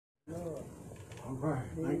All right.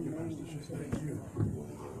 Thank you, Pastor. Thank you.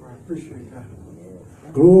 I appreciate that.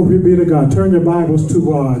 Glory be to God. Turn your Bibles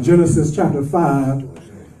to Genesis chapter 5.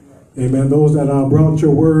 Amen. Those that brought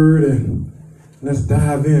your word, and let's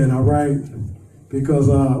dive in, all right? Because,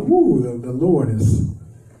 the Lord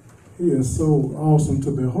He is so awesome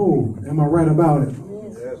to behold. Am I right about it?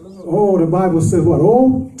 Yes. Oh, the Bible says what?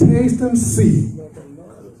 Oh, taste and see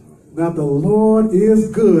that the Lord is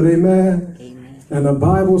good. Amen. Amen. And the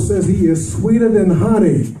Bible says He is sweeter than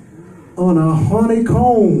honey on a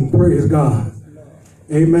honeycomb. Praise God.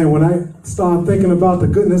 Amen. When I start thinking about the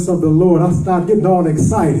goodness of the Lord, I start getting all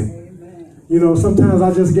excited. You know, sometimes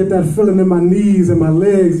I just get that feeling in my knees and my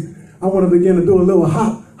legs. I want to begin to do a little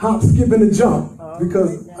hop, skip, and a jump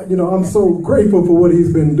because, you know, I'm so grateful for what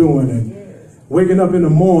He's been doing. And waking up in the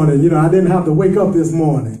morning, you know, I didn't have to wake up this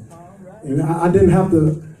morning. And I didn't have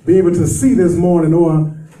to be able to see this morning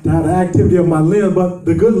or to have the activity of my limbs, but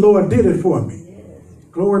the good Lord did it for me.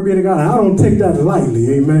 Glory be to God. I don't take that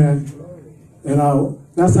lightly, amen. And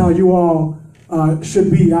that's how you all should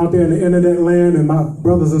be out there in the internet land, and my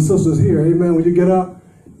brothers and sisters here, amen. When you get up,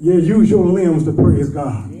 use your limbs to praise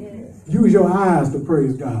God. Yes. Use your eyes to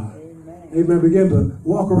praise God. Amen. Begin to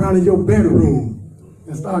walk around in your bedroom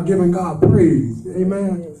and start giving God praise.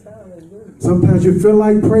 Amen. Yes. Sometimes you feel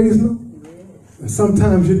like praising Him, and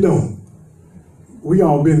sometimes you don't. We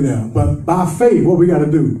all been there. But by faith, what we got to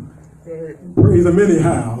do? Praise Him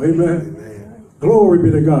anyhow. Amen. Amen. Glory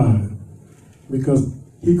be to God. Because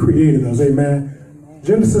He created us. Amen.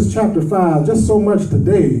 Genesis chapter 5, just so much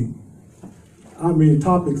today. I mean,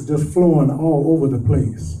 topics just flowing all over the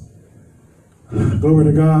place. Glory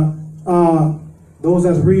to God. Those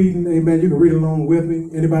that's reading, amen, you can read along with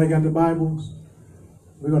me. Anybody got the Bibles?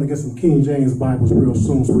 We're going to get some King James Bibles real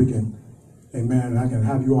soon so we can, amen, I can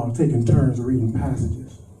have you all taking turns reading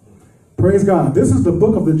passages. Praise God. This is the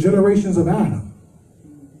book of the generations of Adam.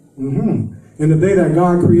 In the day that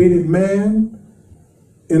God created man,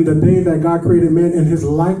 in the day that God created man in His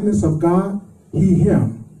likeness of God, He,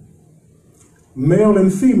 him. Male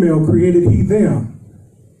and female created He them,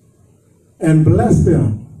 and blessed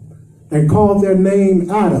them, and called their name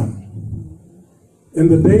Adam. In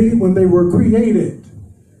the day when they were created,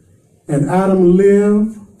 and Adam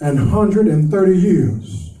lived 130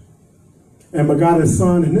 years, and begot a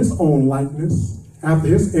son in his own likeness, after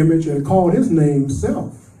his image, and called his name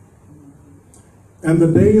Self. And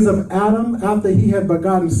the days of Adam, after he had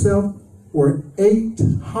begotten Self, were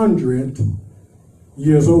 800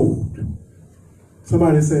 years old.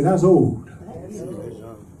 Somebody say, that's old.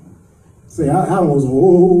 Say, Adam was an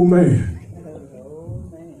old man.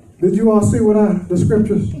 Did you all see the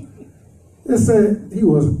scriptures? It said he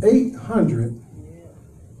was 800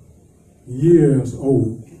 years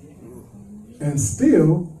old and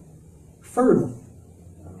still fertile,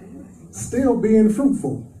 still being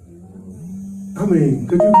fruitful. I mean,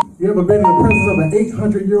 you ever been in the presence of an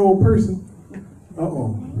 800-year-old person?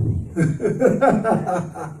 Uh-oh.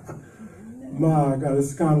 My God,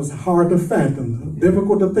 it's kind of hard to fathom,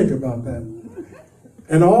 difficult to think about that.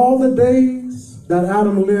 And all the days that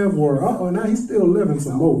Adam lived were, now he's still living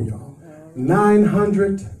some more, y'all.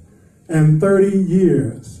 930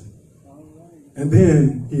 years. And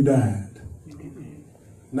then he died.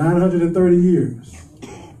 930 years.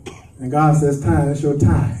 And God says, time, it's your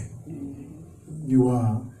time.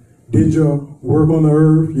 You did your work on the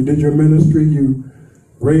earth. You did your ministry. You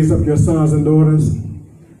raised up your sons and daughters.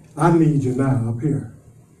 I need you now up here.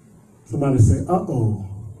 Somebody say, uh-oh.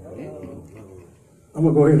 I'm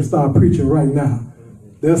going to go ahead and start preaching right now.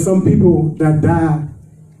 There's some people that die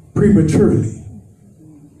prematurely.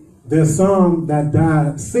 There's some that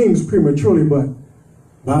die seems prematurely, but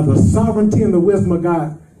by the sovereignty and the wisdom of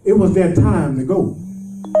God, it was their time to go.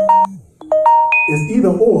 It's either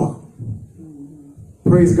or.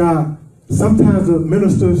 Praise God. Sometimes the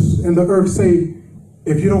ministers in the earth say,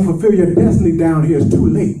 if you don't fulfill your destiny down here, it's too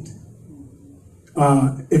late.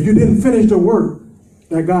 If you didn't finish the work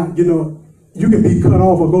that God, you can be cut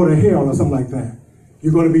off or go to hell or something like that.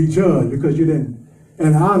 You're going to be judged because you didn't.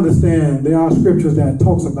 And I understand there are scriptures that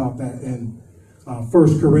talks about that in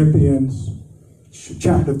 1 Corinthians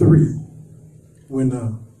chapter 3, when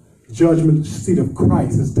the judgment seat of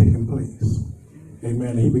Christ is taking place. Amen.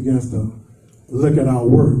 And He begins to look at our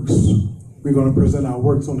works. We're going to present our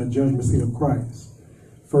works on the judgment seat of Christ.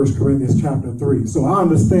 1 Corinthians chapter 3. So I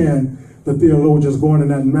understand the theologians going in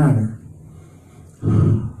that manner.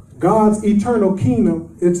 God's eternal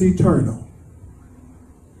kingdom, it's eternal.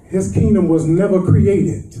 His kingdom was never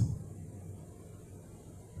created.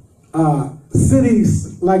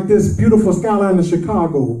 Cities like this beautiful skyline of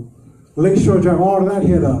Chicago, Lakeshore Drive, all of that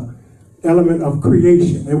had element of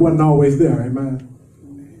creation. It wasn't always there, amen.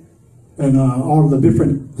 And all the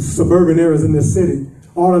different suburban areas in this city,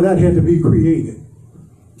 all of that had to be created.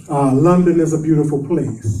 London is a beautiful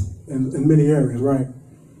place in many areas, right?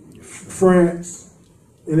 France,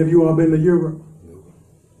 any of you all been to Europe?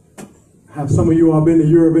 Have some of you all been to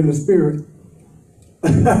Europe in the spirit?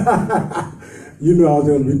 You know I was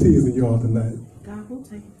going to be teasing you all tonight. God will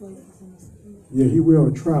take you places in the spirit. Yeah, he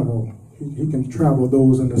will travel. He can travel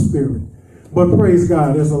those in the spirit. But praise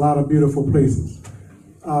God, there's a lot of beautiful places.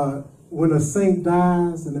 When a saint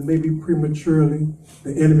dies, and it may be prematurely,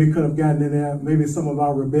 the enemy could have gotten in there. Maybe some of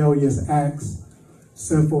our rebellious acts,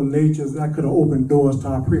 sinful natures, that could have opened doors to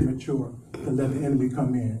our premature to let the enemy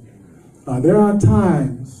come in. There are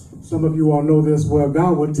times, some of you all know this, where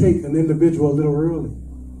God will take an individual a little early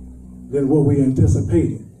than what we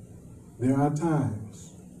anticipated. There are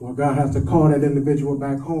times where God has to call that individual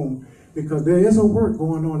back home because there is a work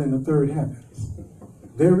going on in the third heavens.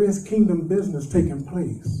 There is kingdom business taking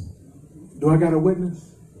place. Do I got a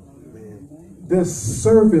witness? There's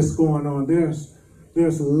service going on. There's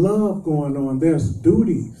love going on. There's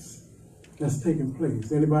duties that's taking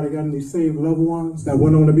place. Anybody got any saved loved ones that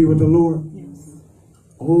went on to be with the Lord? Yes.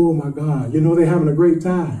 Oh my God. You know they're having a great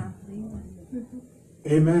time.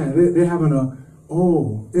 Amen. They're having a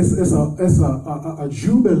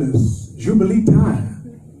jubilee time.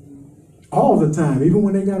 All the time. Even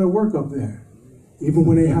when they got to work up there. Even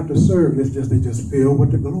when they have to serve, they just fill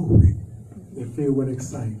with the glory. They fill with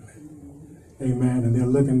excitement. Amen. And they're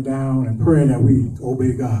looking down and praying that we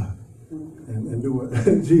obey God and do what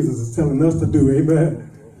Jesus is telling us to do.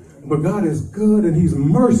 Amen. But God is good and he's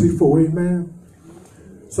merciful. Amen.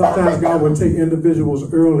 Sometimes God will take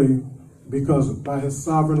individuals early because by his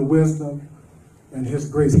sovereign wisdom and his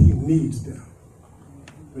grace, he needs them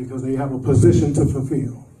because they have a position to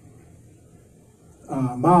fulfill.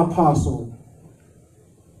 My apostle,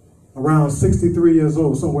 around 63 years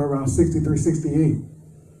old, somewhere around 63, 68,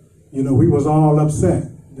 you know, we was all upset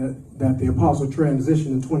that the apostle transitioned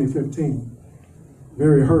in 2015.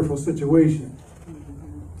 Very hurtful situation.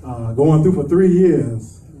 Going through for 3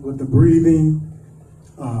 years with the breathing,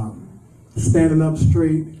 standing up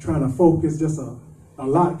straight, trying to focus. Just a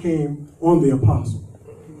lot came on the apostle.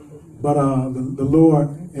 But the Lord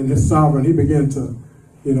in his sovereign, he began to,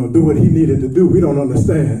 you know, do what he needed to do. We don't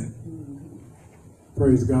understand.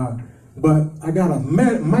 Praise God. But I got a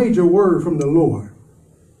major word from the Lord.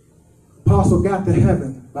 Apostle got to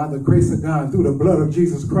heaven by the grace of God through the blood of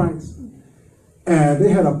Jesus Christ. And they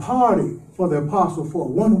had a party for the apostle for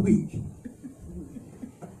 1 week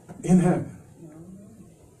in heaven.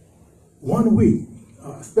 1 week.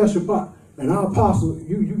 Special party. And our apostle,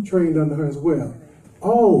 you trained under her as well.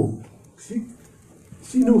 Oh, she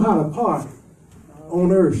knew how to party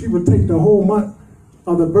on earth. She would take the whole month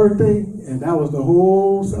of the birthday, and that was the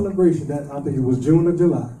whole celebration. That I think it was June or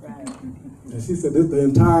July. Right. And she said, "This the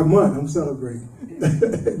entire month I'm celebrating,"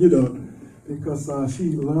 you know, because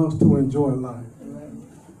she loves to enjoy life. Right.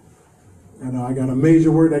 And I got a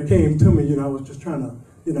major word that came to me. You know, I was just trying to,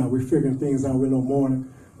 you know, we're figuring things out with no morning,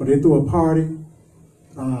 but they threw a party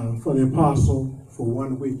for the apostle for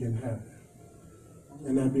 1 week in heaven.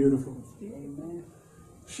 Isn't that beautiful? Amen.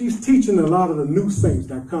 She's teaching a lot of the new saints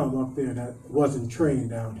that come up there that wasn't trained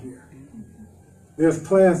down here. There's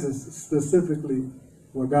classes specifically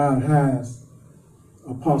where God has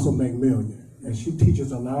Apostle Macmillan. And she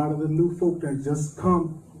teaches a lot of the new folk that just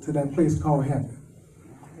come to that place called heaven.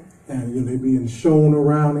 And you know, they're being shown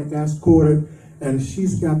around and escorted. And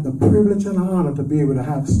she's got the privilege and the honor to be able to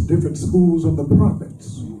have different schools of the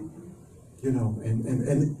prophets. You know,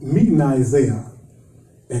 and meeting Isaiah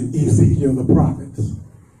and Ezekiel the prophets.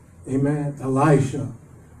 Amen. Elisha.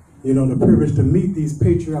 You know, the privilege to meet these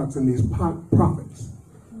patriarchs and these prophets.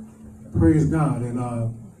 Praise God. And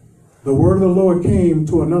the word of the Lord came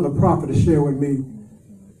to another prophet to share with me.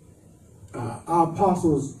 Our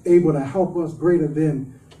apostle's able to help us greater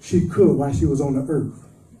than she could while she was on the earth.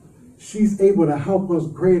 She's able to help us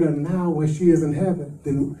greater now when she is in heaven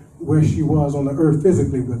than where she was on the earth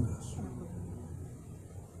physically with us.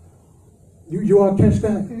 You all catch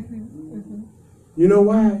that? You know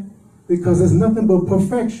why? Because it's nothing but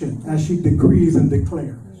perfection as she decrees and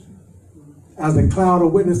declares. As a cloud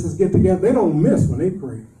of witnesses get together, they don't miss when they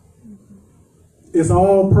pray. It's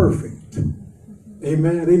all perfect.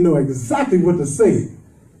 Amen. They know exactly what to say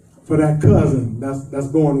for that cousin that's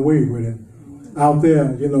going wayward and out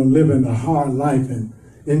there, you know, living a hard life and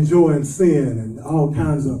enjoying sin and all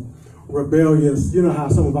kinds of rebellious. You know how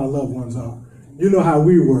some of our loved ones are. You know how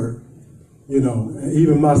we were. You know,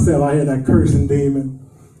 even myself, I had that cursing demon.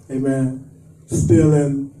 Amen.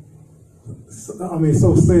 Stealing,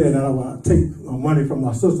 so sad that I would take money from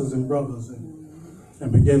my sisters and brothers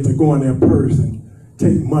and begin to go in their purse and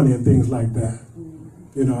take money and things like that.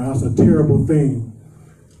 You know, that's a terrible thing.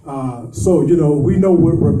 So, you know, we know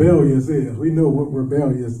what rebellious is. We know what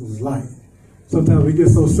rebellious is like. Sometimes we get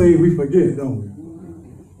so saved we forget, don't we?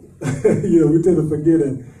 You know, we tend to forget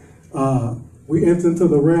it. We enter into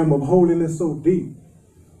the realm of holiness so deep.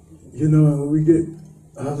 You know, we get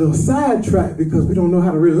a little sidetracked because we don't know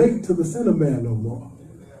how to relate to the sinner man no more.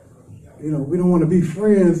 You know, we don't want to be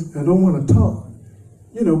friends and don't want to talk.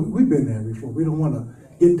 You know, we've been there before. We don't want to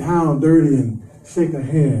get down dirty and shake a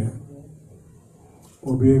hand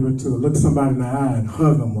or be able to look somebody in the eye and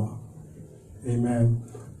hug them up. Amen.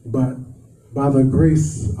 But by the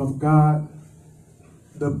grace of God,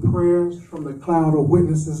 the prayers from the cloud of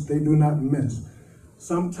witnesses, they do not miss.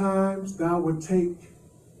 Sometimes God would take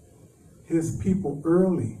his people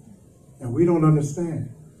early, and we don't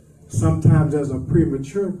understand. Sometimes there's a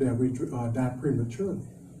premature death. We die prematurely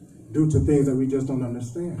due to things that we just don't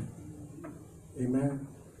understand. Amen.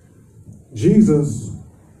 Jesus,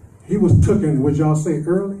 he was taken, would y'all say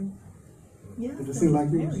early? Yeah. Did it seem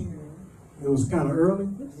like it was kind of early?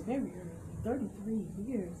 It was very early. 33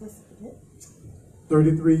 years. Let's forget.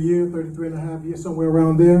 33 years, 33 and a half years, somewhere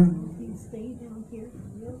around there. He stayed down here.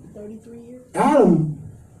 Yep, 33 years. Adam,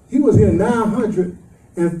 he was here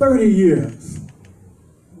 930 years.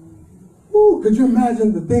 Ooh, could you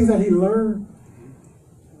imagine the things that he learned?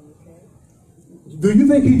 Do you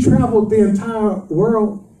think he traveled the entire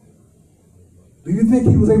world? Do you think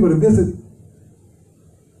he was able to visit,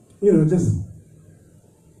 you know,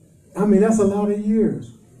 I mean, that's a lot of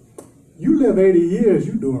years. You live 80 years,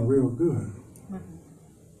 you're doing real good.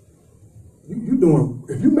 You doing,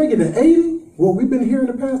 if you make it to 80, what we've been hearing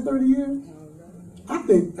the past 30 years, I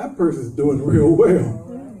think that person's doing real well.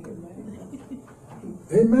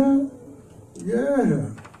 Amen? Yeah.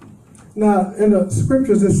 Now, in the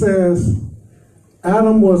scriptures it says,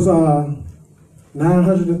 Adam was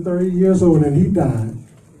 930 years old and he died.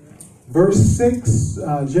 Verse 6,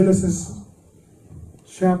 Genesis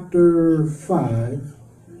chapter 5.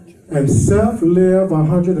 And Seth lived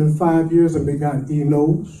 105 years and begot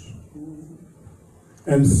Enos.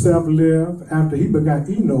 And Seth lived, after he begot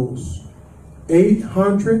Enos,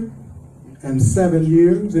 807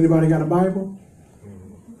 years. Anybody got a Bible?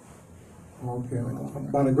 Okay.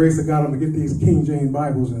 By the grace of God, I'm going to get these King James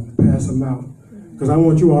Bibles and pass them out. Because I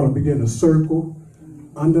want you all to begin to circle,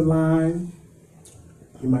 underline.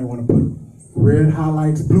 You might want to put red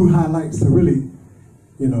highlights, blue highlights to really,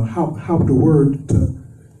 you know, help the word to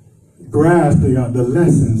grasp the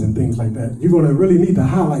lessons and things like that. You're going to really need to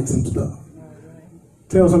highlight some stuff.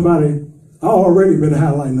 Tell somebody, I already been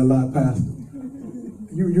highlighting a lot, Pastor.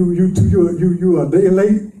 You a day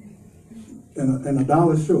late and a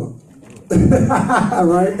dollar short.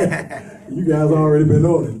 Right? You guys already been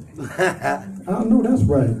on it. I know that's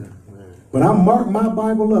right. But I marked my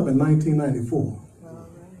Bible up in 1994.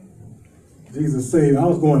 Jesus saved, I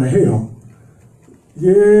was going to hell.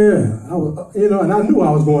 Yeah, I was, you know, and I knew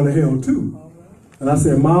I was going to hell too. And I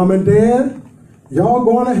said, Mom and Dad, y'all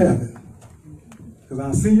going to heaven. Because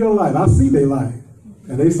I see your life, I see their life.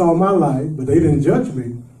 And they saw my life, but they didn't judge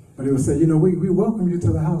me. But they would say, you know, we welcome you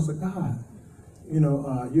to the house of God. You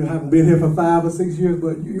know, you haven't been here for 5 or 6 years,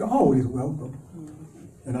 but you're always welcome.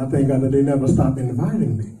 And I thank God that they never stopped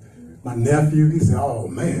inviting me. My nephew, he said, oh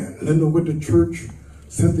man, Linda went to church,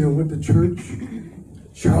 Cynthia went to church,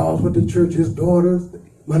 Charles went to church, his daughters,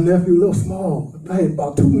 my nephew, a little small. I had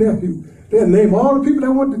about 2 nephews. They had named all the people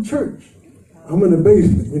that went to church. I'm in the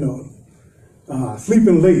basement, you know,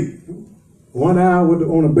 sleeping late. 1 hour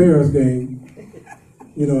on a Bears game,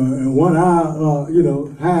 you know, and 1 hour, you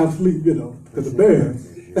know, half sleep, you know, because the Bears.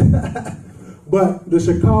 But the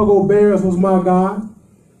Chicago Bears was my God.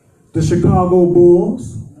 The Chicago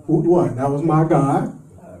Bulls, what? That was my God.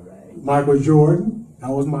 Michael Jordan, that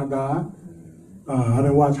was my God. I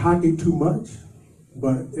didn't watch hockey too much,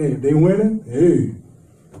 but hey, if they winning, hey.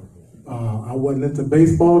 I wasn't into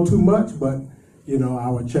baseball too much, but you know, I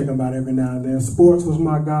would check them out every now and then. Sports was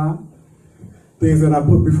my God. Things that I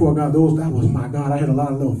put before God, that was my God. I had a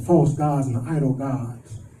lot of little false gods and idol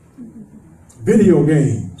gods. Video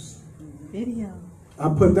games. I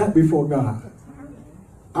put that before God.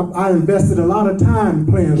 I invested a lot of time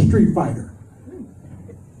playing Street Fighter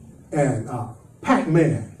and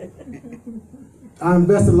Pac-Man. I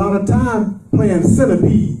invested a lot of time playing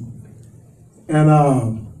Centipede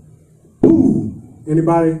and pool.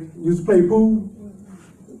 Anybody used to play pool?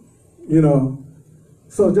 You know,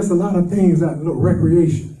 so just a lot of things, that little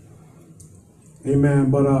recreation. Amen.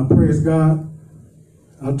 But praise God.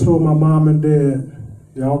 I told my mom and dad,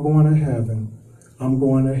 Y'all going to heaven. I'm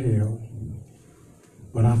going to hell.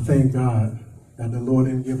 But I thank God that the Lord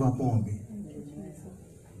didn't give up on me.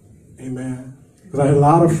 Amen. Because I had a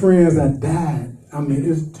lot of friends that died. I mean,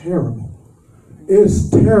 it's terrible. It's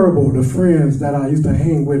terrible, the friends that I used to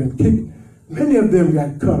hang with and kick. Many of them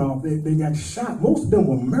got cut off. They got shot. Most of them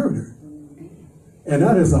were murdered. And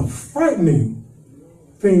that is a frightening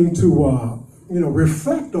thing to,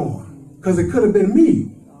 reflect on. Because it could have been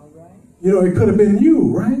me. It could have been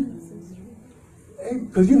you, right?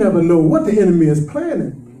 Because you never know what the enemy is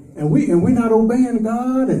planning. And we're not obeying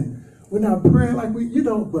God, and we're not praying like but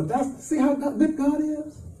see how good God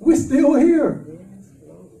is? We're still here.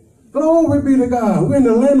 Glory be to God. We're in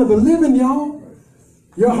the land of the living, y'all.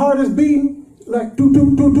 Your heart is beating like do.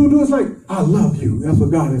 It's like, I love you. That's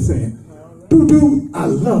what God is saying. Do, I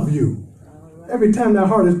love you. Every time that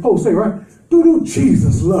heart is pulsed, say, right? Do,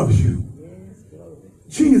 Jesus loves you.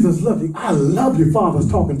 Jesus loves you. I love you. Father's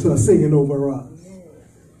talking to us, singing over us.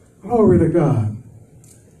 Glory to God.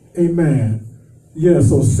 Amen. Yeah,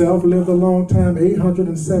 so self lived a long time,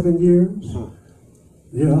 807 years.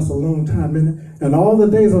 Yeah, that's a long time, isn't it? And all the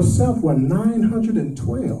days of self were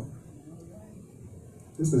 912.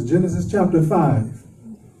 This is Genesis chapter 5.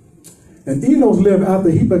 And Enos lived after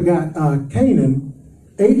he begot Canaan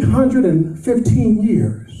 815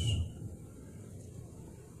 years.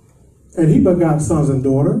 And he begot sons and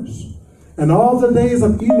daughters. And all the days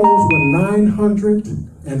of Enos were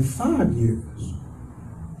 905 years.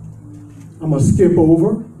 I'm going to skip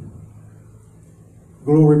over.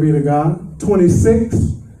 Glory be to God.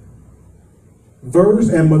 26 verse.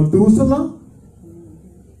 And Methuselah,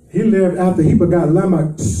 he lived after he begot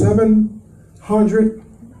Lamech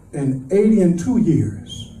 782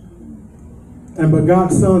 years. And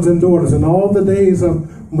begot sons and daughters. And all the days of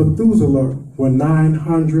Methuselah were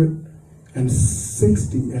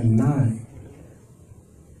 969.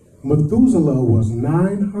 Methuselah was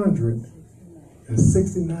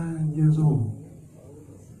 969 years old.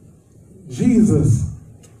 Jesus,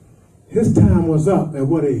 his time was up at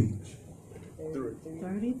what age?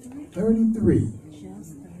 33. 33.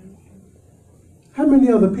 Just 33. How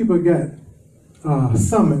many other people got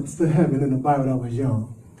summits to heaven in the Bible that was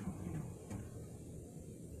young?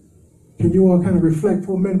 Can you all kind of reflect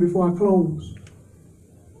for a minute before I close?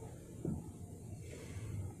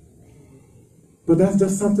 But that's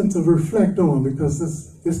just something to reflect on, because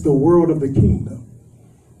it's the world of the kingdom.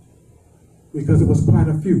 Because it was quite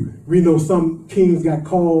a few. We know some kings got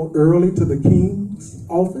called early to the king's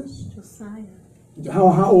office. Josiah.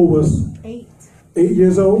 How old was? 8. 8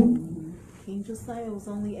 years old? King Josiah was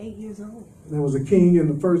only 8 years old. There was a king in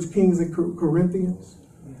the first Kings in Corinthians.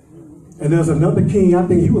 And there's another king, I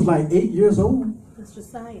think he was like 8 years old. That's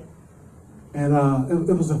Josiah. And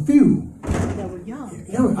it was a few. That were young.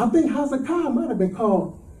 I think Hezekiah might have been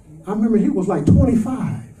called. I remember he was like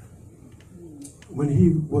 25. When he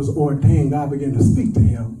was ordained, God began to speak to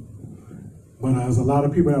him. But there's a lot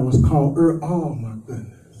of people that was called oh my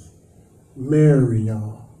goodness. Mary,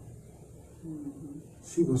 y'all.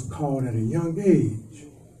 She was called at a young age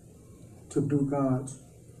to do God's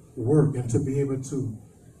work and to be able to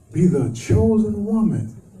be the chosen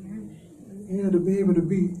woman. And to be able to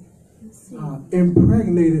be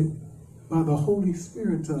impregnated by the Holy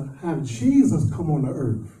Spirit to have Jesus come on the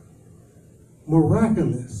earth.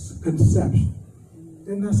 Miraculous conception.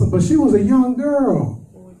 Isn't that something? But she was a young girl.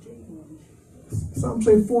 Some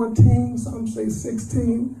say 14, some say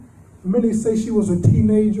 16. Many say she was a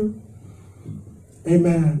teenager.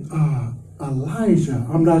 Amen. Elijah,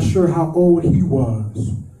 I'm not sure how old he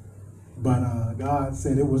was, but God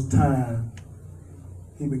said it was time.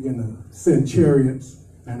 He began to send chariots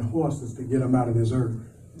and horses to get him out of this earth.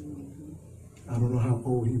 I don't know how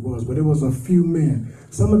old he was, but it was a few men.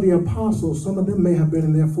 Some of the apostles, some of them may have been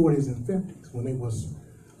in their 40s and 50s when they was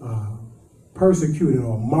persecuted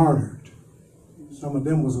or martyred. Some of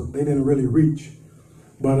them they didn't really reach.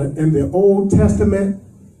 But in the Old Testament,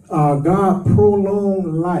 God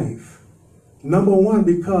prolonged life. Number one,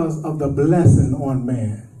 because of the blessing on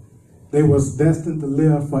man. They was destined to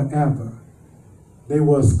live forever. They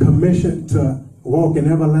was commissioned to walk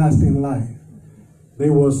in everlasting life. They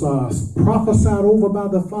was prophesied over by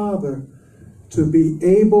the Father to be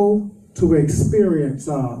able to experience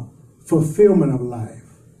fulfillment of life,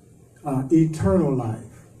 eternal life.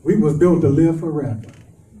 We was built to live forever.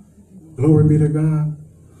 Glory be to God.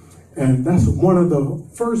 And that's one of the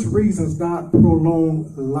first reasons God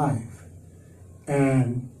prolonged life.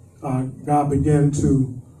 And God began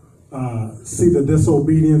to see the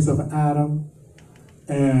disobedience of Adam.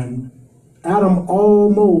 And Adam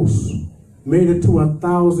almost made it to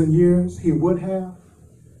 1,000 years. He would have.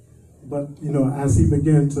 But, as he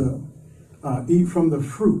began to eat from the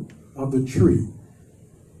fruit of the tree,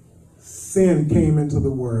 sin came into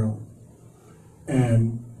the world,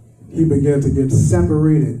 and he began to get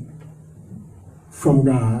separated from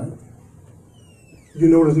God. You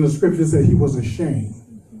notice in the scripture it said he was ashamed.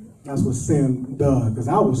 That's what sin does, because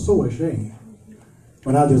I was so ashamed.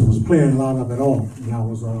 But I just was playing a lot of it off. And I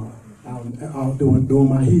was out doing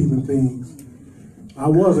my heathen things. I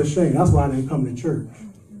was ashamed. That's why I didn't come to church,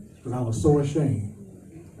 because I was so ashamed.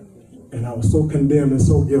 And I was so condemned and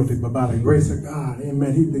so guilty. But by the grace of God,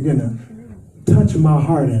 amen, he began to touch my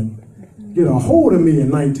heart and get a hold of me in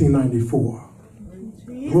 1994.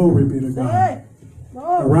 Glory be to God.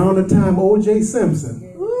 Around the time O.J.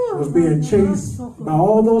 Simpson was being chased by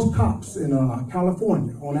all those cops in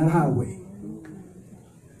California on that highway.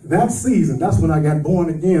 That season, that's when I got born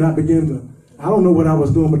again. I don't know what I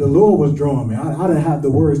was doing, but the Lord was drawing me. I didn't have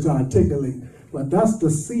the words to articulate. But that's the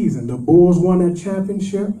season. The Bulls won that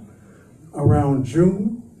championship around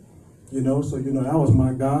June. So that was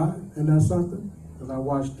my God, and that's something. Because I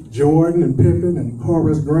watched Jordan and Pippen and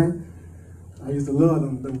Horace Grant. I used to love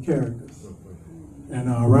them characters. And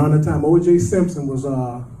around the time O.J. Simpson was,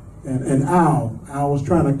 and Al was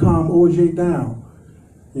trying to calm O.J. down.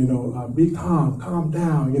 Be calm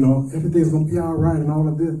down. Everything's going to be all right and all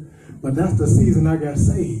of this. But that's the season I got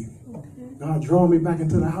saved. God drew me back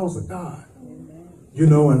into the house of God.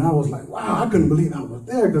 And I was like, wow, I couldn't believe I was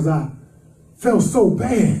there, because I felt so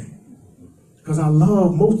bad. Because I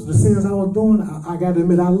loved most of the sins I was doing. I got to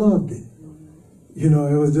admit, I loved it. It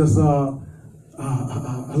was just a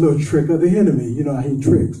little trick of the enemy. I hate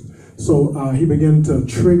tricks. So he began to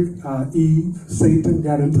trick Eve. Satan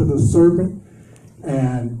got into the serpent,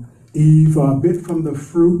 and Eve bit from the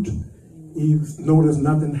fruit. Eve noticed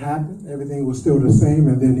nothing happened. Everything was still the same.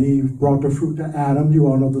 And then Eve brought the fruit to Adam. You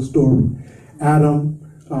all know the story. Adam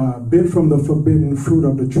bit from the forbidden fruit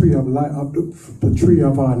of the tree of life, the tree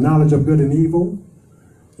of knowledge of good and evil.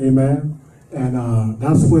 Amen. And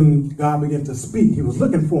that's when God began to speak. He was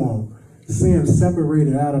looking for him. Sin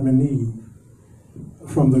separated Adam and Eve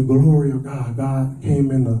from the glory of God. God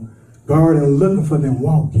came in the garden looking for them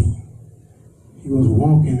walking. He was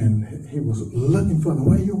walking and he was looking for them.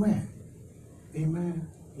 Where you at? Amen.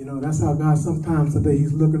 That's how God sometimes today,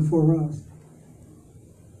 he's looking for us.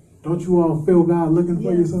 Don't you all feel God looking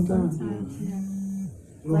for you sometimes?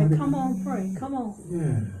 Like, come on, pray. Come on.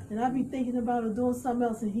 Yeah. And I'd be thinking about it, doing something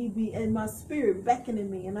else, and he'd be in my spirit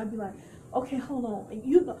beckoning me, and I'd be like, okay, hold on.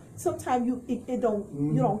 And sometimes you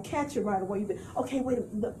don't catch it right away. You be, okay, wait,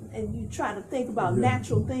 and you try to think about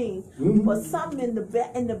natural things, but something in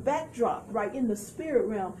the backdrop, right in the spirit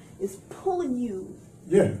realm, is pulling you.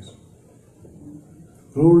 Yes.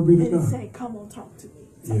 Glory be to God. And saying, come on, talk to me.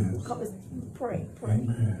 Yes. Come, pray.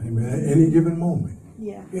 Amen. Amen. At any given moment.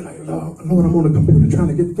 Yeah. You're like, Lord, I'm on the computer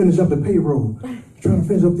trying to finish up the payroll, trying to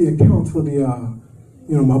finish up the accounts for the,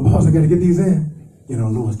 my boss. I got to get these in.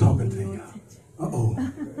 Lord's talking to you. Uh-oh.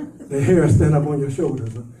 The hair stand up on your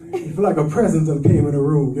shoulders. You feel like a presence that came in the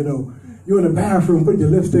room. You're in the bathroom putting your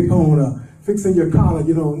lipstick on, fixing your collar.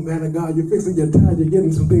 Man of God, you're fixing your tie. You're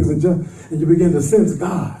getting some things and you begin to sense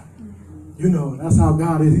God. That's how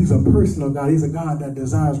God is. He's a personal God. He's a God that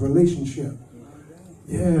desires relationship.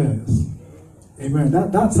 Yes. Amen.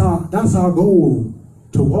 That's our goal,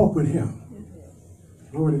 to walk with him.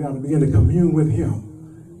 Glory to God, to begin to commune with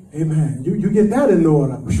him. Amen. You get that in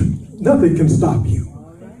order. Nothing can stop you.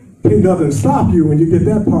 Can't nothing stop you when you get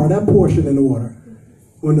that portion in order.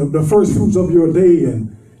 When the first fruits of your day,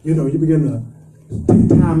 and you begin to take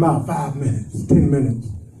time out, 5 minutes, 10 minutes,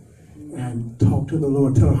 and talk to the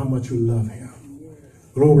Lord. Tell him how much you love him.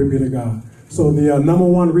 Glory be to God. So the number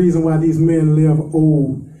one reason why these men live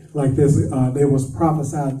old like this, they was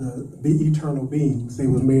prophesied to be eternal beings. They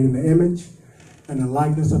was made in the image and the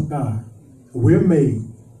likeness of God. We're made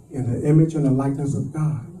in the image and the likeness of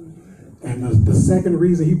God. And the second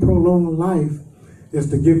reason he prolonged life is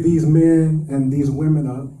to give these men and these women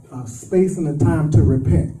a space and a time to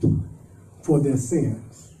repent for their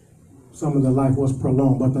sins. Some of their life was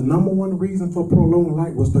prolonged, but the number one reason for prolonged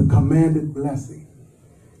life was the commanded blessing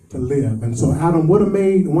to live. And so Adam would have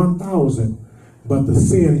made 1,000, but the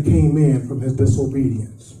sin came in from his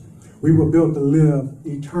disobedience. We were built to live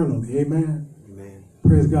eternally. Amen. Amen.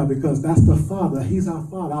 Praise God, because that's the Father. He's our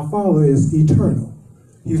Father. Our Father is eternal.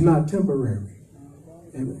 He's not temporary.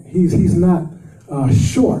 And he's not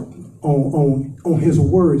short on his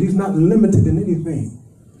words. He's not limited in anything.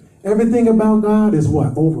 Everything about God is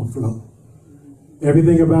what? Overflow.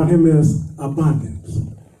 Everything about him is abundance.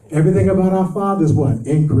 Everything about our Father is what?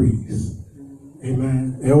 Increase.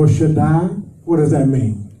 Amen. El Shaddai, what does that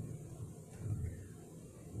mean?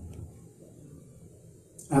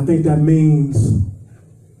 I think that means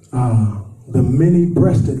the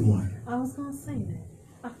many-breasted one. I was going to say that.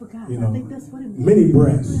 I forgot. You know, I think that's what it means. many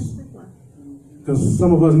breasts. Because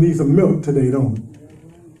some of us need some milk today, don't we?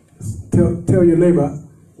 Tell your neighbor,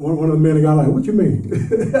 one of the men got like, what you mean?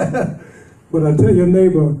 But I tell your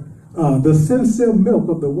neighbor, the sincere milk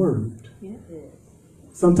of the word. Yeah.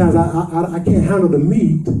 Sometimes I can't handle the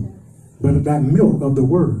meat, but that milk of the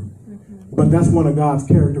word. But that's one of God's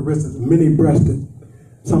characteristics, many-breasted.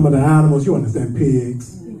 Some of the animals, you understand,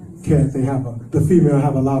 pigs, cats, the female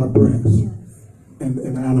have a lot of breasts in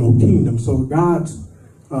the animal kingdom. So God's,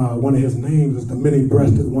 one of his names is the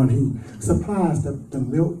many-breasted one. He supplies the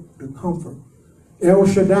milk, the comfort. El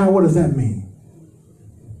Shaddai, what does that mean?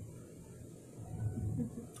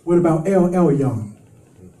 What about El Elyon?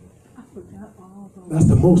 I forgot all those. That's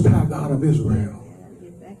the Most High God of Israel. Yeah,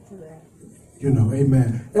 get back to that. You know,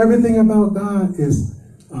 amen. Everything about God is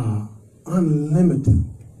unlimited.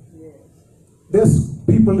 There's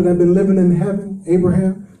people that have been living in heaven,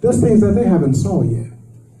 Abraham, there's things that they haven't saw yet.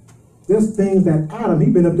 There's things that Adam,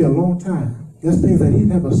 he's been up there a long time. There's things that he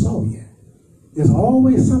never saw yet. There's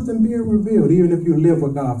always something being revealed, even if you live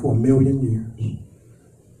with God for 1,000,000 years.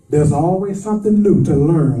 There's always something new to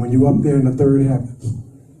learn when you're up there in the third heavens.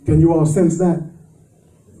 Can you all sense that?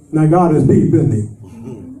 Now, God is deep, isn't he?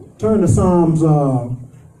 Turn to Psalms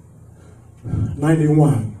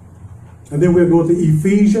 91. And then we'll go to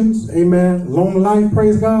Ephesians. Amen. Long life,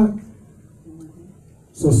 praise God.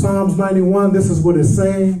 So Psalms 91, this is what it's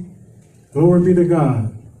saying. Glory be to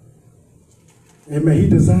God. Amen. He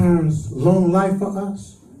desires long life for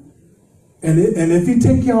us. And if he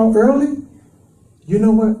take y'all early, you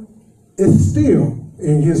know what? It's still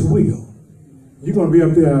in his will. You're going to be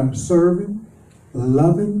up there serving,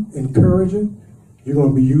 loving, encouraging. You're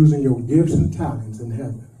going to be using your gifts and talents in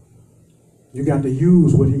heaven. You got to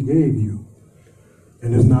use what he gave you.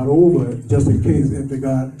 And it's not over just in case if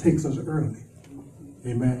God takes us early.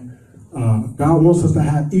 Amen. God wants us to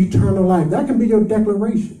have eternal life. That can be your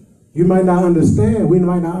declaration. You might not understand. We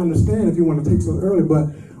might not understand if you want to take us early, but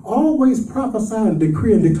always prophesy and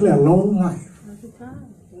decree and declare long life.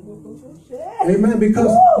 Amen.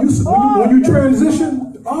 Because when you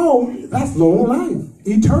transition, that's long life.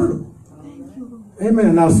 Eternal.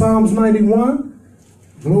 Amen. Now Psalms 91.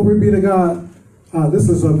 Glory be to God. This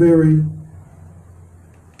is a very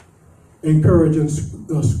encouraging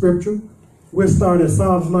scripture. We'll start at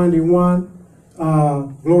Psalms 91.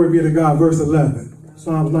 Glory be to God, verse 11.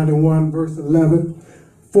 Psalms 91, verse 11.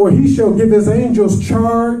 For he shall give his angels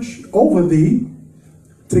charge over thee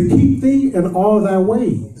to keep thee in all thy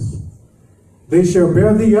ways. They shall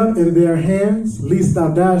bear thee up in their hands, lest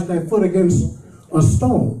thou dash thy foot against a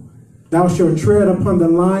stone. Thou shalt tread upon the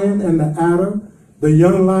lion and the adder. The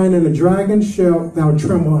young lion and the dragon shalt thou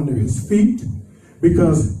tremble under his feet,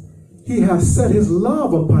 because he hath set his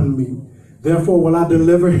love upon me. Therefore will I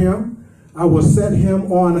deliver him. I will set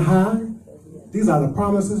him on high. These are the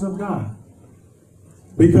promises of God.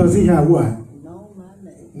 Because he hath what? Know my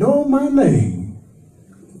name. Know my name.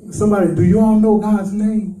 Somebody, do you all know God's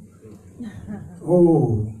name?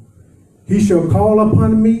 Oh, he shall call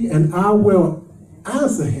upon me and I will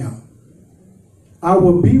answer him. I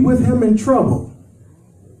will be with him in trouble.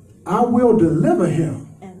 I will deliver him.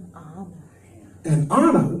 And honor him. And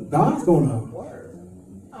honor. God's going to.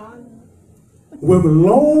 With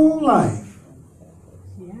long life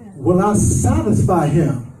will I satisfy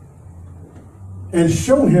him and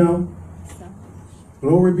show him.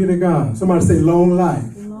 Glory be to God. Somebody say long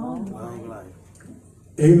life. Long life.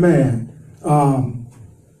 Amen.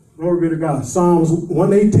 Glory be to God. Psalms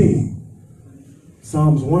 118.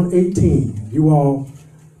 Psalms 118. You all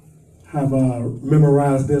have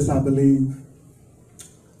memorized this, I believe.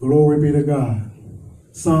 Glory be to God.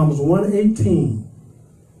 Psalms 118.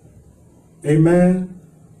 Amen.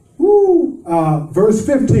 Woo. Verse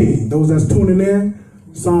 15. Those that's tuning in.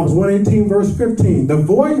 Psalms 118, verse 15. The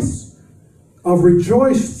voice of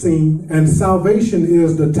rejoicing and salvation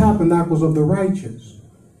is the tabernacles of the righteous.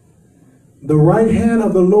 The right hand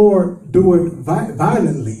of the Lord doeth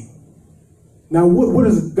violently. Now, what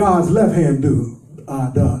does God's left hand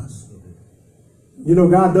does? You know,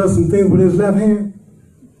 God does some things with his left hand.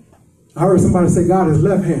 I heard somebody say God is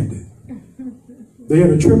left-handed. They had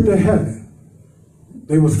a trip to heaven.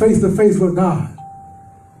 They was face to face with God.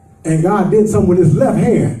 And God did something with his left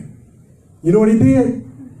hand. You know what he did?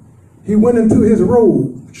 He went into his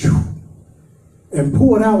robe and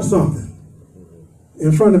poured out something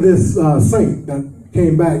in front of this saint that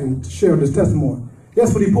came back and shared his testimony.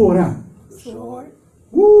 Guess what he poured out? Sword.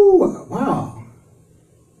 Woo! Wow.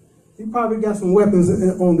 He probably got some weapons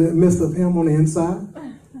on the midst of him on the inside.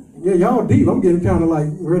 Yeah, y'all deep. I'm getting kind of like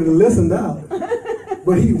ready to listen now.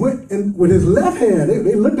 But he went and with his left hand,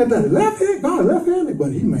 they looked at that left hand, God left-handed,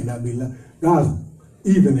 but he may not be left. God's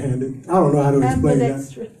even-handed. I don't know how to explain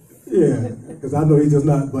that. Yeah, because I know he's just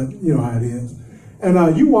not, but you know how it is.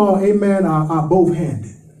 And you all, amen, are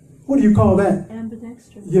both-handed. What do you call that?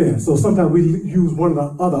 Ambidextrous. Yeah, so sometimes we use one of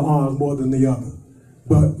the other arms more than the other.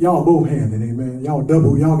 But y'all both-handed, amen. Y'all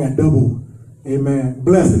got double, amen,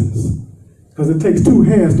 blessings. Because it takes two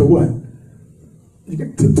hands to what?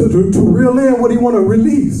 To reel in what he want to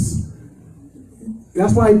release.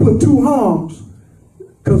 That's why he put two arms.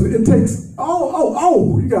 Because it takes,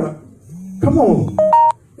 you gotta, come on.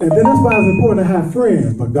 And then that's why it's important to have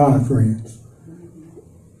friends, but God friends.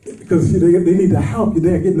 Because they need to help you.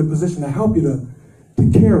 They're getting in a position to help you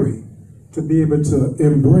to carry, to be able to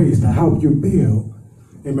embrace, to help you build.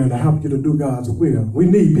 Amen. To help you to do God's will. We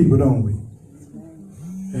need people, don't we?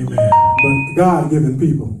 Amen. But God-given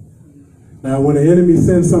people. Now, when the enemy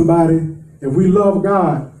sends somebody, if we love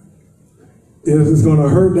God, it's going to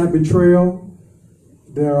hurt that betrayal.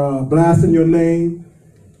 They're blasting your name,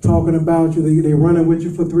 talking about you. They're running with you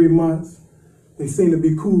for 3 months. They seem to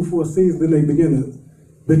be cool for a season, then they begin to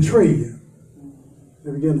betray you.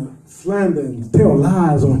 They begin to slander and tell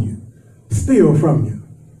lies on you, steal from you,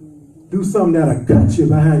 do something that'll cut you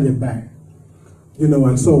behind your back. You know,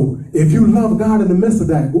 and so if you love God in the midst of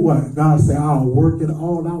that, what? God said, I'll work it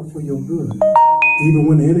all out for your good. Even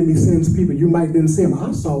when the enemy sends people, you might didn't see them.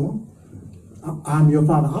 I saw them. I'm your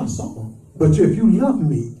father. I saw them. But if you love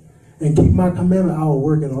me and keep my commandment, I will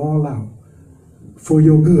work it all out for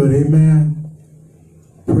your good. Amen.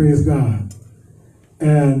 Praise God.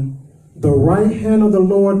 And the right hand of the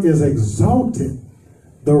Lord is exalted.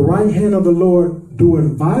 The right hand of the Lord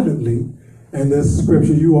doeth violently. And this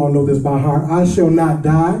scripture, you all know this by heart. I shall not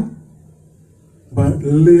die, but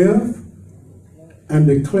live and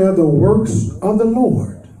declare the works of the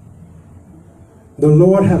Lord. The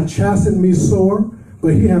Lord hath chastened me sore, but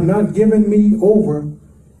he hath not given me over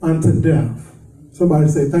unto death. Somebody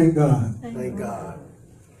say, thank God. Thank God.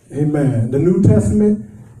 Amen. The New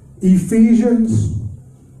Testament, Ephesians.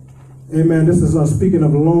 Amen. This is speaking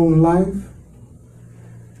of long life.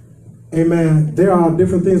 Amen. There are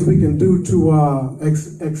different things we can do to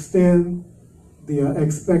extend the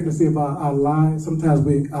expectancy of our lives. Sometimes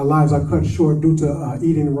our lives are cut short due to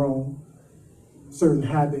eating wrong, certain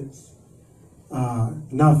habits,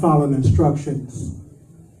 not following instructions,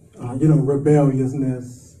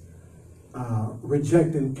 rebelliousness,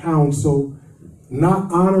 rejecting counsel,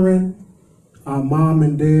 not honoring our mom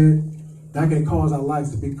and dad. That can cause our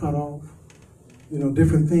lives to be cut off. You know,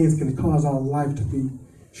 different things can cause our life to be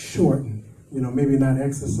shortened. You know, maybe not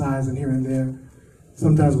exercising here and there.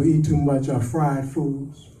 Sometimes we eat too much fried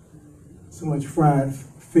foods, too much fried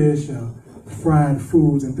fish, fried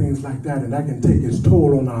foods and things like that, and that can take its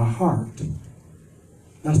toll on our heart.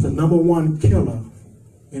 That's the number one killer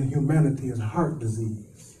in humanity is heart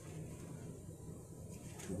disease.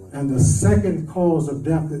 And the second cause of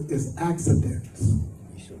death is accidents.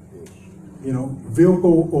 You know,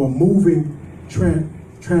 vehicle or moving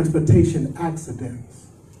transportation accidents.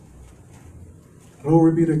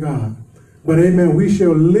 Glory be to God. But amen, we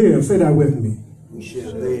shall live. Say that with me. We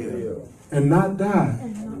shall live and not die.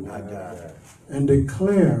 and not die. And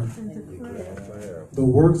declare the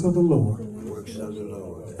works of the Lord. The works of the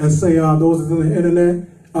Lord. And say, those on the internet,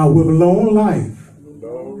 with long life,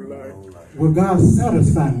 will God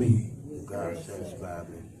satisfy me? God satisfy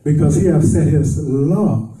me. Because he hath set his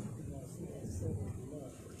love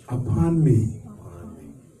upon me.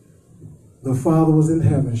 The Father was in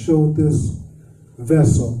heaven, showed this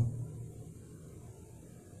vessel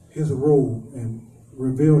his robe and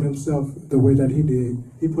revealed himself the way that he did.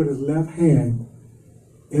 He put his left hand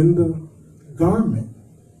in the garment.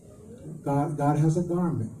 God has a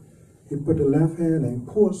garment. He put the left hand and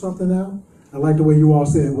poured something out. I like the way you all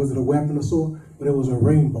said, was it a weapon or sword? But it was a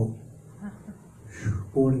rainbow.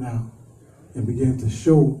 Poured it out and began to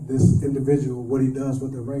show this individual what he does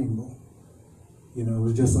with the rainbow. You know, it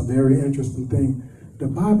was just a very interesting thing. The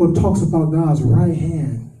Bible talks about God's right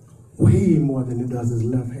hand way more than it does his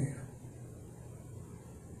left hand.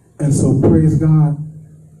 And so praise God,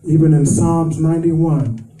 even in Psalms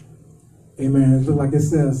 91, amen, it looks like it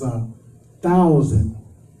says 1,000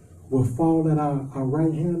 will fall at our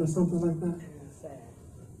right hand or something like that.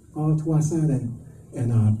 All to our side.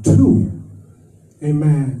 And two,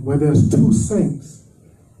 amen, where there's two saints,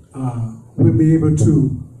 we'll be able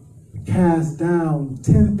to cast down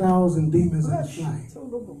 10,000 demons in flight.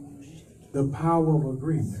 The power of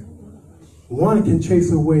agreement. One can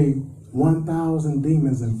chase away 1,000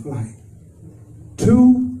 demons in flight.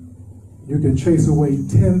 Two, you can chase away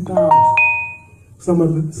 10,000. Some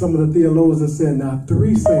of the theologians said, now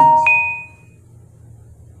 3 saints,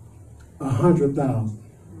 100,000.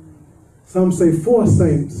 Some say 4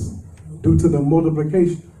 saints, due to the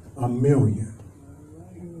multiplication, 1,000,000.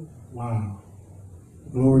 Wow.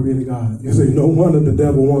 Glory be to God. You say, no wonder the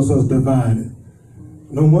devil wants us divided.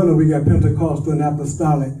 No wonder we got Pentecostal and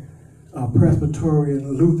Apostolic,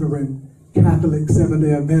 Presbyterian, Lutheran, Catholic,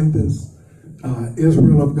 Seventh-day Adventist,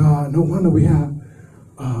 Israel of God. No wonder we have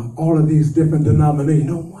all of these different denominations.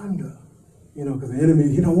 No wonder. You know, because the enemy,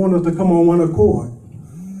 he don't want us to come on one accord.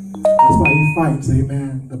 That's why he fights,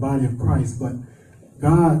 amen, the body of Christ. But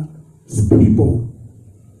God's people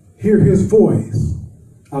hear his voice.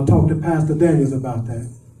 I'll talk to Pastor Daniels about that.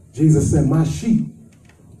 Jesus said, my sheep,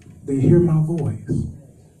 they hear my voice,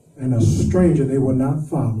 and a stranger they will not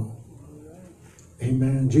follow.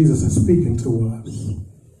 Amen. Jesus is speaking to us.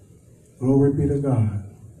 Glory be to God.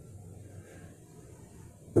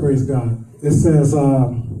 Praise God. It says,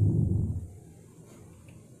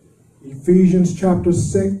 Ephesians chapter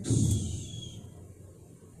 6,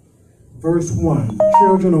 verse 1.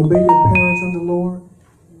 Children, obey your parents in the Lord,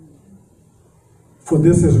 for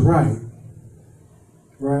this is right.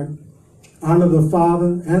 Right? Honor the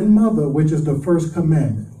father and mother, which is the first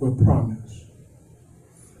commandment with promise,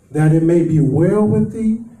 that it may be well with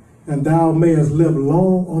thee, and thou mayest live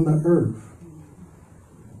long on the earth.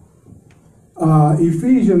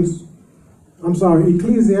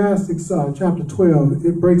 Ecclesiastes chapter 12,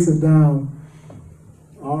 it breaks it down,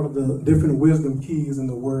 all of the different wisdom keys in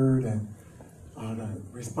the word and the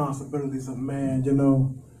responsibilities of man, you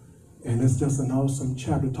know. And it's just an awesome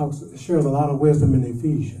chapter. It shares a lot of wisdom in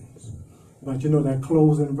Ephesians. But you know, that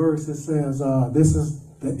closing verse, it says, this is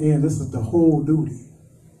the end, this is the whole duty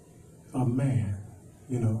of man,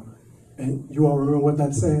 you know. And you all remember what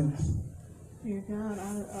that says? Fear God.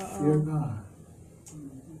 Fear God.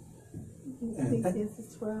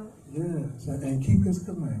 Ecclesiastes 12. Yes, and keep his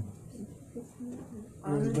commandments.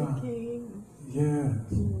 Honor the king. Yes.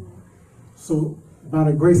 So, by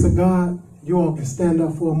the grace of God, you all can stand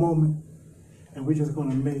up for a moment, and we're just going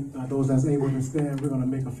to make, those that's able to stand, we're going to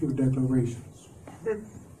make a few declarations.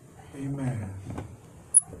 Amen.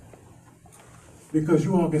 Because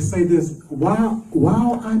you all can say this,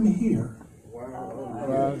 while I'm here,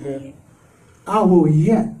 I will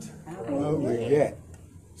yet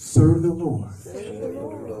serve the Lord.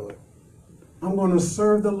 I'm going to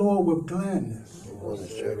serve the Lord with gladness.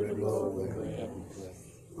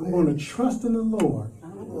 I'm going to trust in the Lord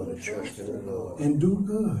and do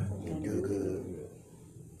good.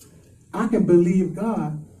 I can believe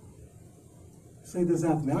God. Say this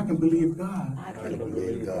after me. I can believe God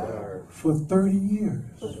for 30 years,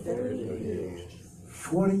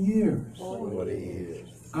 40 years.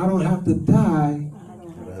 I don't have to die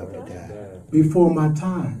before my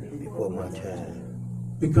time.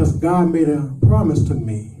 Because God made a promise to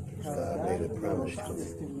me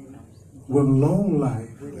with long life.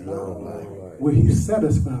 Will he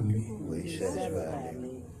satisfy me?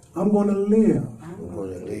 I'm going to live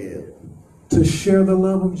to share the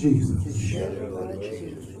love of Jesus.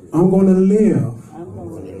 I'm going to live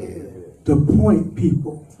to point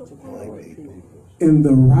people in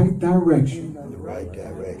the right direction.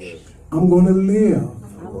 I'm going to live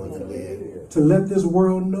to let this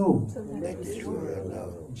world know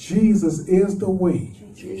Jesus is the way,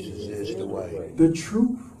 the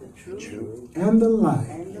truth, and the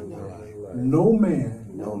life. No man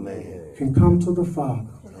can come to the Father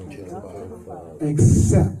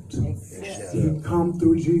except he come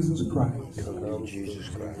through Jesus Christ.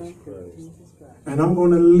 And I'm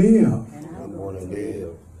going to live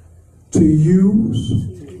to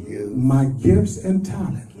use my gifts and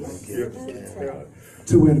talents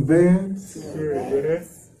to advance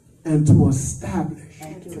and to establish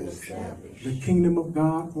the kingdom of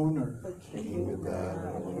God on earth.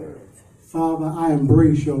 Father, I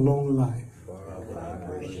embrace your long life.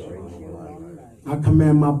 I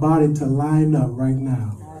command my body to line up right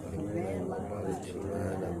now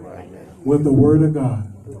with the word of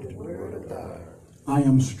God. I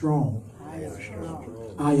am strong.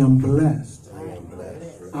 I am blessed.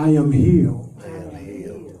 I am healed.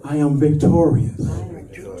 I am victorious.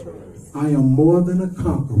 I am more than a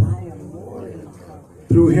conqueror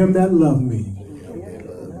through him that loved me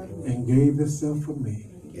and gave himself for me.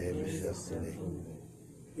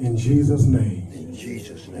 In Jesus' name.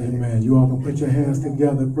 Amen. You all can put your hands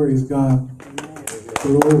together. Praise God.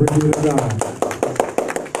 Glory be to God.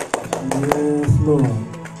 Yes, Lord.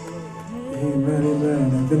 Amen,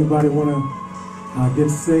 amen. If anybody want to get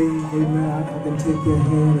saved, amen, I can take your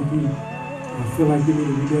hand. If you feel like you need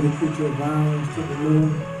to rededicate your vows to the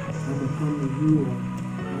Lord, I can come to you, or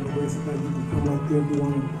by the grace of God, you can come up there if you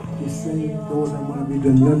want to be saved. Those that want to be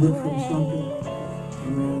delivered from something.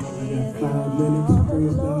 Amen. I got 5 minutes,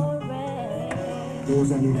 praise God. Those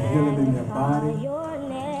that need healing in their body.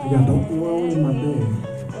 I got the oil in my bag.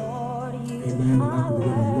 Amen. And I can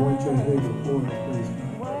begin to anoint your head with oil, praise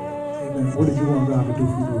God. Amen. What did you want God to do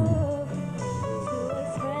for you?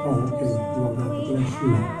 Oh, okay. You want God to bless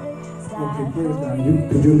you. Okay, praise God.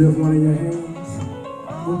 Could you lift one of your hands?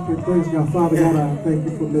 Okay, praise God. Father God, I thank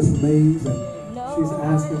you for Miss Mays, and she's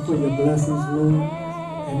asking for your blessings, Lord.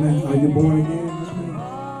 Amen. Are you born again, Miss Mays?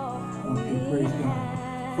 Okay, praise God.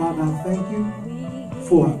 Father, I thank you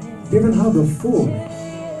for giving her the fullness.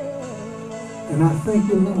 And I thank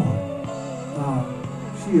you, Lord.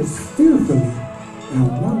 She is fearfully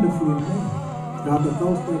and wonderfully made. God, the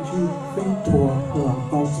thoughts that you think toward her are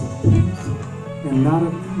thoughts of peace and not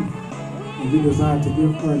of evil. And you desire to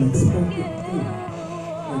give her an expected end.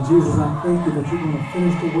 And Jesus, I thank you that you're going to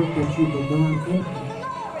finish the work that you've begun in her.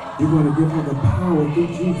 You're going to give her the power through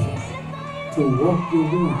Jesus to walk your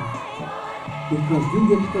will. Because you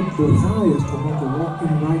give her desires to want to walk in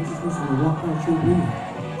righteousness and to walk out your will.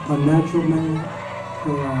 Her natural man,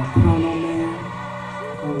 her carnal man,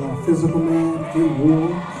 her physical man, it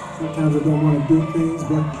wars. Sometimes it don't want to do things,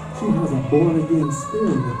 but she has a born-again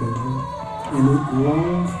spirit within her. And it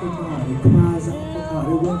longs for God. It cries out for God.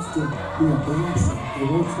 It wants to be a blessing. It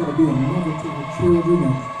wants her to be a mother to her children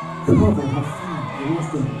and cover her family. It wants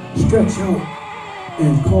to stretch out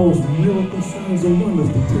and cause miracle signs and wonders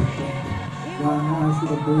to take place. God, I ask you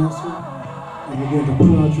to bless her and begin to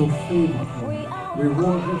pour out your favor for her.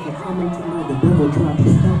 Reward her for coming tonight. The devil tried to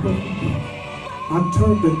stop her. I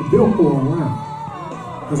turned the billboard around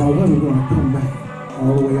because I wasn't going to come back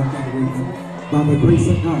all the way up that way. By the grace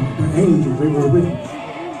of God, the angels, they were with me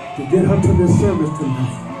to get her to this service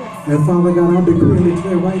tonight. And Father God, I decree and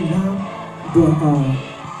declare right now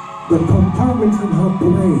the compartments in her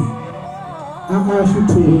brain. I ask you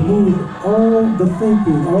to remove all the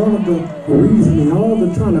thinking, all of the reasoning, all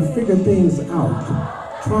the trying to figure things out,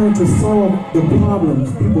 trying to solve the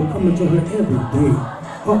problems people coming to her every day,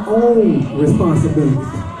 her own responsibilities.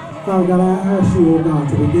 Father God, I ask you, oh God,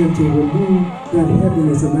 to begin to remove that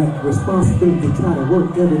heaviness and that responsibility to try to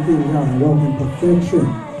work everything out and walk in perfection.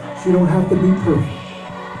 She don't have to be perfect.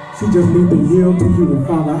 She just needs to yield to you. And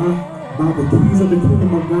Father, by the keys of the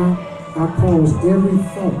kingdom of God, I cause every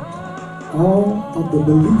thought, all of the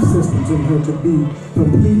belief systems in her to be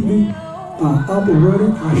completely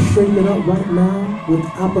uprooted. I shake it up right now with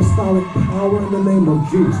apostolic power in the name of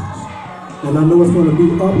Jesus. And I know it's going to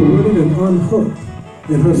be uprooted and unhooked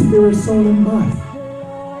in her spirit, soul, and body.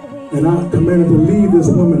 And I command her to leave this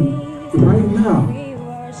woman right now.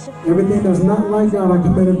 Everything that's not like God, I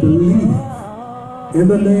command her to leave in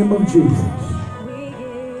the name of Jesus.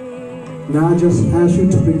 Now I just ask you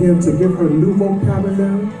to begin to give her new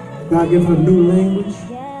vocabulary. God, give her new language.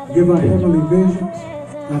 Give her heavenly visions.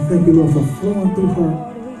 I thank you, Lord, for flowing through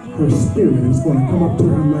her spirit. It's going to come up to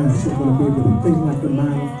her mind. She's going to be able to think like the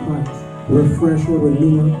mind of Christ. Refresh her,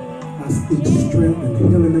 renew her. I speak strength and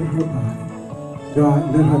healing in her body.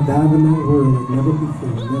 God, let her dive in that word like never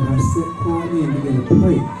before. Let her sit quietly and begin to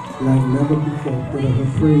pray like never before. Let her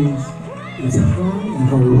praise is high and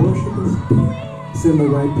her worship is deep. Send the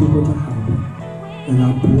right people to help her. And I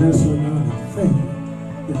bless her, God, and thank you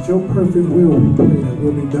that your perfect will, we pray, that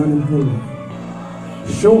will be done in her life.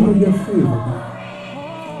 Show her your favor, God.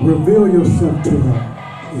 Reveal yourself to her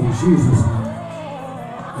in Jesus' name.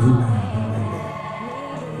 Amen.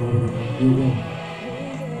 You will.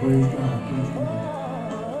 Praise God. Praise God.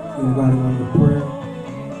 Anybody want a prayer?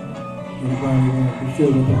 Anybody want to be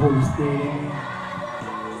filled with the Holy Spirit?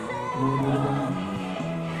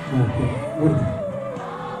 Okay. What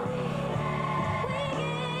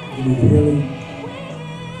do you need healing?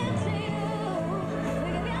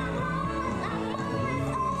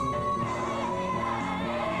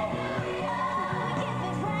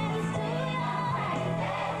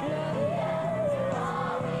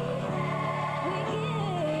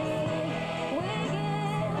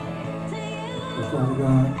 Father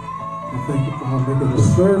God, I thank you for making the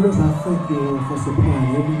service. I thank you, Lord, for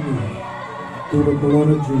supplying every need through the blood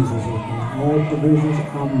of Jesus, oh God. All provisions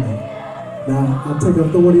are made. Now, I take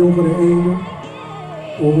authority over the anger,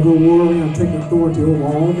 over the worry. I take authority over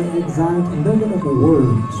all the anxiety, negative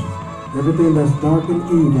words. Everything that's dark and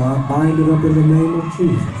evil, I bind it up in the name of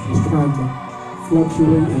Jesus. It's trying to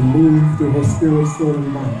fluctuate and move through her spirit, soul,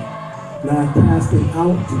 and body. Now I cast it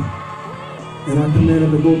out. And I command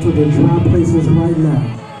him to go to the dry places right now.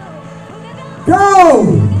 Go!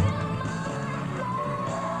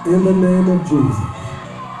 In the name of Jesus.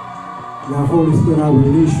 Now, Holy Spirit, I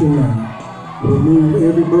release you now. Remove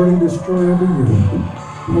every burden, destroy every yoke.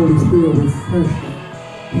 Holy Spirit, refresh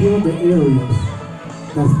you. Heal the areas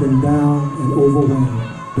that's been down and overwhelmed,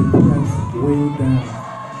 depressed, weighed down.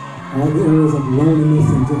 All the areas of loneliness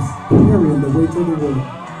and just carrying the weight of the world.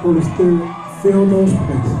 Holy Spirit, fill those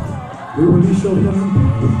places. We release your healing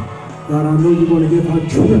power. God, I know you're going to give her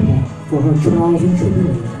triple for her trials and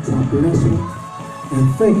tribulations. I bless her. And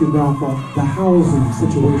thank you, God, for the housing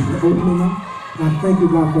situation opening up. I thank you,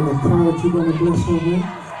 God, for the car that you're going to bless her with.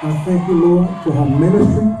 I thank you, Lord, for her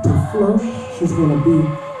ministry to flourish. She's going to be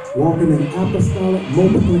walking in apostolic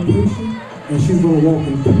multiplication, and she's going to walk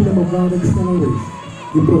in kingdom of God acceleration.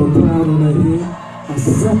 You put a crown on her head, a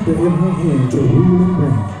scepter in her hand to rule and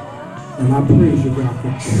reign. And I praise you, God,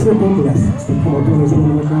 for triple blessings to come upon this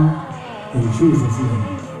woman of God. In Jesus' name.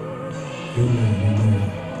 Amen. Amen.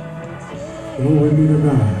 Glory be to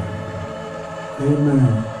God.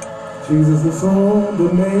 Amen. Jesus is on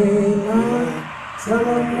the main line. Tell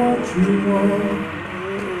him what you want.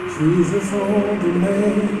 Jesus on the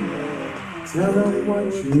main. Tell him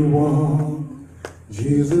what you want.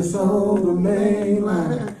 Jesus on the main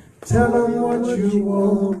line. Tell him what you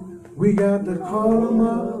want. We got to call him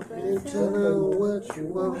up and tell him what you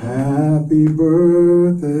want. Happy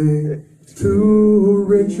birthday to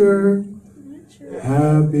Richard.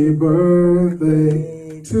 Happy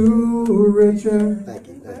birthday to Richard.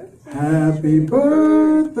 Happy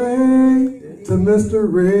birthday to Mr.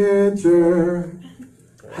 Richard.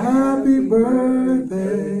 Happy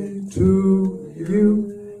birthday to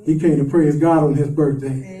you. He came to praise God on his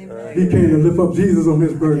birthday. Amen. He came to lift up Jesus on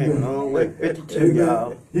his birthday.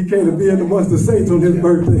 Amen. He came to be in amongst the saints on his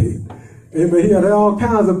birthday. Amen. He had all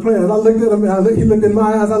kinds of plans. I looked at him, he looked in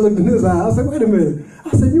my eyes, I looked in his eyes. I said, wait a minute. I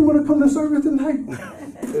said, you want to come to service tonight?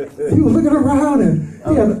 He was looking around and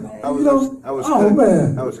he had, I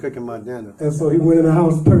was cooking my dinner. And so he went in the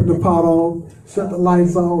house, turned the pot on, shut the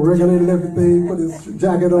lights on, regulated everything, put his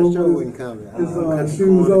jacket on, his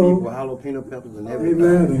shoes on. Jalapeno peppers and everything.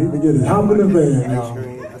 Amen. And he began to hop in the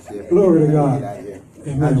van. Glory to God.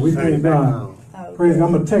 Amen. We thank God. Praise God.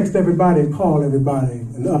 I'm going to text everybody and call everybody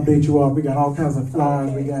and update you all. We got all kinds of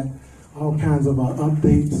flyers. We got all kinds of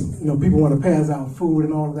updates. You know, people want to pass out food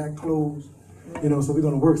and all of that, clothes. You know, so we're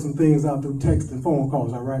going to work some things out through text and phone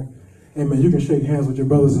calls, all right? Amen. You can shake hands with your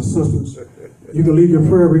brothers and sisters. You can leave your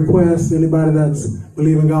prayer requests. Anybody that's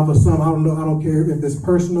believing God for something, I don't care if it's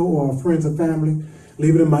personal or friends and family,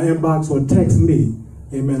 leave it in my inbox or text me.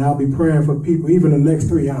 Amen. I'll be praying for people even the next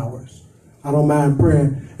 3 hours. I don't mind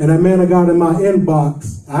praying. And that man of God in my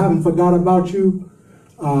inbox, I haven't forgot about you.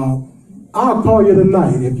 I'll call you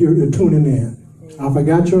tonight if you're tuning in. I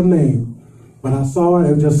forgot your name. But I saw it,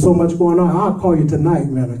 there's just so much going on. I'll call you tonight,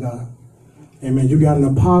 man of God. Amen. You got an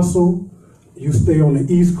apostle. You stay on the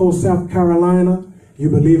East Coast, South Carolina.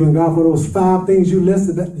 You believe in God for those 5 things you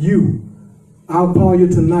listed. I'll call you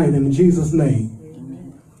tonight in Jesus' name.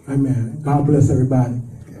 Amen. God bless everybody.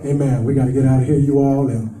 Amen. We got to get out of here, you all.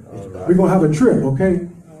 And we're going to have a trip, okay?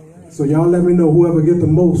 So y'all let me know whoever get the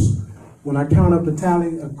most. When I count up the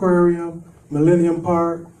tally, Aquarium, Millennium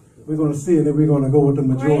Park, we're going to see it, and then we're going to go with the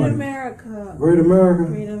majority. Great America. Great America.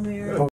 Great America.